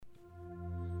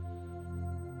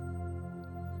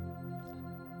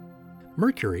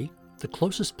Mercury, the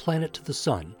closest planet to the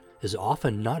Sun, is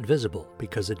often not visible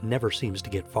because it never seems to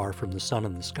get far from the Sun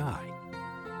in the sky.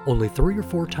 Only 3 or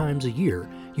 4 times a year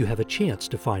you have a chance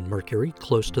to find Mercury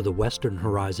close to the western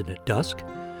horizon at dusk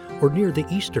or near the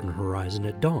eastern horizon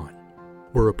at dawn.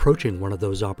 We're approaching one of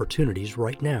those opportunities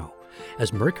right now,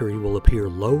 as Mercury will appear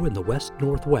low in the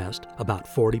west-northwest about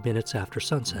 40 minutes after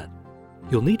sunset.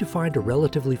 You'll need to find a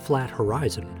relatively flat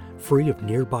horizon, free of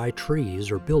nearby trees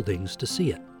or buildings to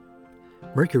see it.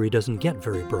 Mercury doesn't get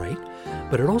very bright,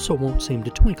 but it also won't seem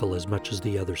to twinkle as much as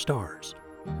the other stars.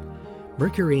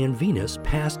 Mercury and Venus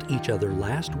passed each other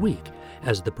last week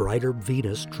as the brighter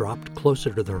Venus dropped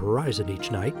closer to the horizon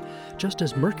each night, just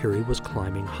as Mercury was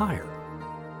climbing higher.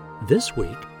 This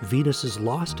week, Venus is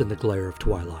lost in the glare of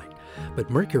twilight, but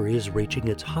Mercury is reaching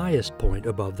its highest point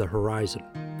above the horizon,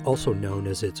 also known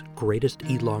as its greatest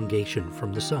elongation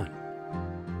from the Sun.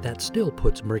 That still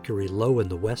puts Mercury low in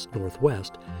the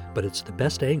west-northwest, but it's the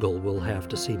best angle we'll have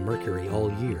to see Mercury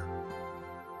all year.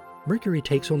 Mercury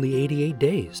takes only 88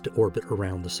 days to orbit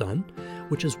around the Sun,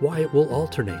 which is why it will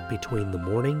alternate between the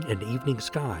morning and evening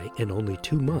sky in only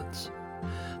 2 months.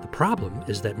 The problem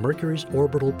is that Mercury's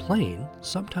orbital plane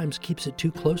sometimes keeps it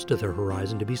too close to the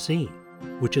horizon to be seen,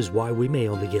 which is why we may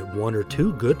only get 1 or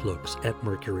 2 good looks at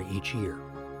Mercury each year.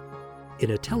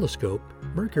 In a telescope,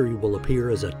 Mercury will appear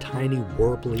as a tiny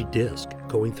warbly disk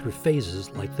going through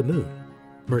phases like the Moon.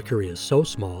 Mercury is so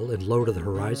small and low to the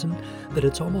horizon that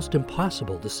it's almost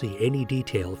impossible to see any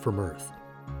detail from Earth.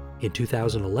 In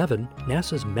 2011,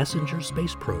 NASA's Messenger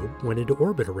space probe went into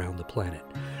orbit around the planet,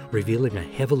 revealing a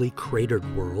heavily cratered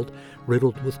world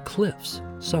riddled with cliffs,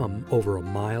 some over a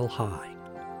mile high.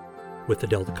 With the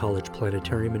Delta College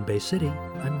Planetarium in Bay City,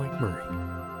 I'm Mike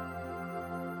Murray.